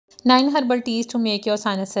9 herbal teas to make your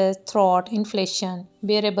sinuses, throat, inflammation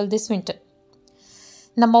bearable this winter.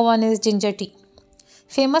 Number 1 is ginger tea.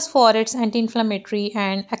 Famous for its anti-inflammatory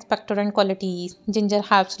and expectorant qualities, ginger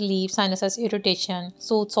helps relieve sinuses irritation,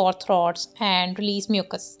 soothe sore throats, and release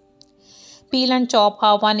mucus. Peel and chop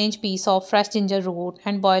a 1-inch piece of fresh ginger root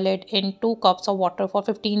and boil it in 2 cups of water for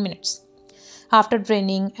 15 minutes. After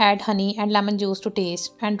draining, add honey and lemon juice to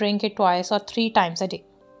taste and drink it twice or 3 times a day.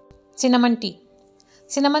 Cinnamon tea.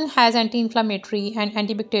 Cinnamon has anti-inflammatory and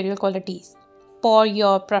antibacterial qualities. Pour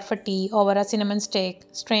your preferred tea over a cinnamon stick,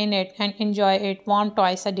 strain it, and enjoy it warm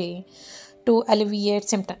twice a day to alleviate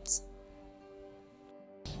symptoms.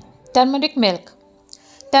 Turmeric milk.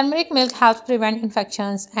 Turmeric milk helps prevent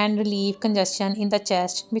infections and relieve congestion in the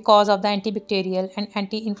chest because of the antibacterial and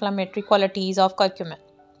anti-inflammatory qualities of curcumin.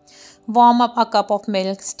 Warm up a cup of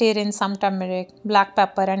milk, stir in some turmeric, black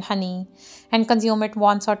pepper, and honey, and consume it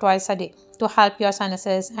once or twice a day to help your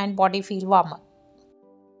sinuses and body feel warmer.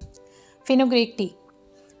 Fenugreek tea.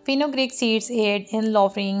 Fenugreek seeds aid in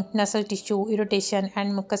lowering nasal tissue irritation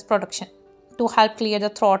and mucus production. To help clear the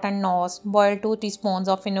throat and nose, boil 2 teaspoons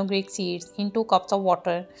of fenugreek seeds in 2 cups of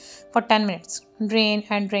water for 10 minutes. Drain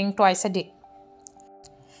and drink twice a day.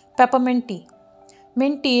 Peppermint tea.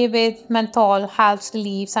 Mint tea with menthol helps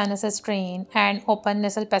relieve sinus strain and open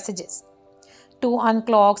nasal passages. To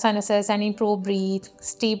unclog sinuses and improve breath,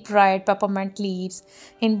 steep dried peppermint leaves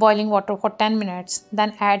in boiling water for 10 minutes,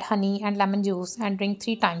 then add honey and lemon juice and drink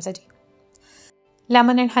 3 times a day.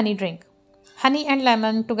 Lemon and honey drink. Honey and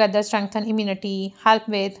lemon together strengthen immunity, help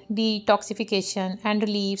with detoxification, and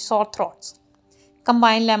relieve sore throats.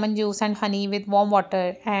 Combine lemon juice and honey with warm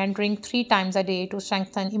water and drink 3 times a day to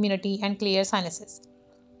strengthen immunity and clear sinuses.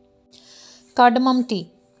 Cardamom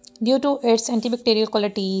tea. Due to its antibacterial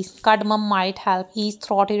qualities, cardamom might help ease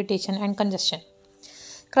throat irritation and congestion.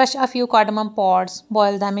 Crush a few cardamom pods,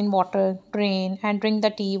 boil them in water, drain, and drink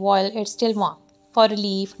the tea while it's still warm. For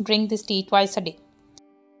relief, drink this tea twice a day.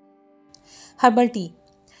 Herbal tea.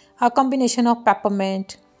 A combination of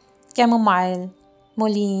peppermint, chamomile,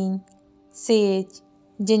 mullein, sage,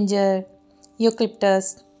 ginger,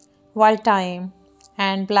 eucalyptus, wild thyme,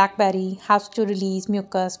 and blackberry helps to release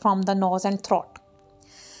mucus from the nose and throat.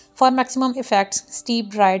 For maximum effects, steep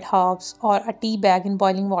dried herbs or a tea bag in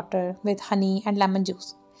boiling water with honey and lemon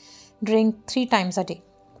juice. Drink 3 times a day.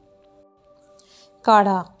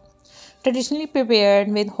 Kadha. Traditionally prepared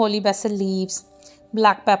with holy basil leaves,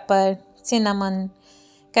 black pepper, cinnamon,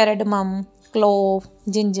 cardamom, clove,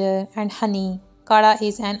 ginger, and honey. Kadha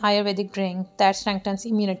is an Ayurvedic drink that strengthens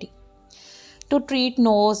immunity. To treat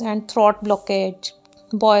nose and throat blockage,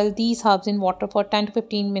 boil these herbs in water for 10 to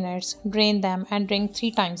 15 minutes, drain them, and drink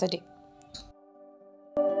 3 times a day.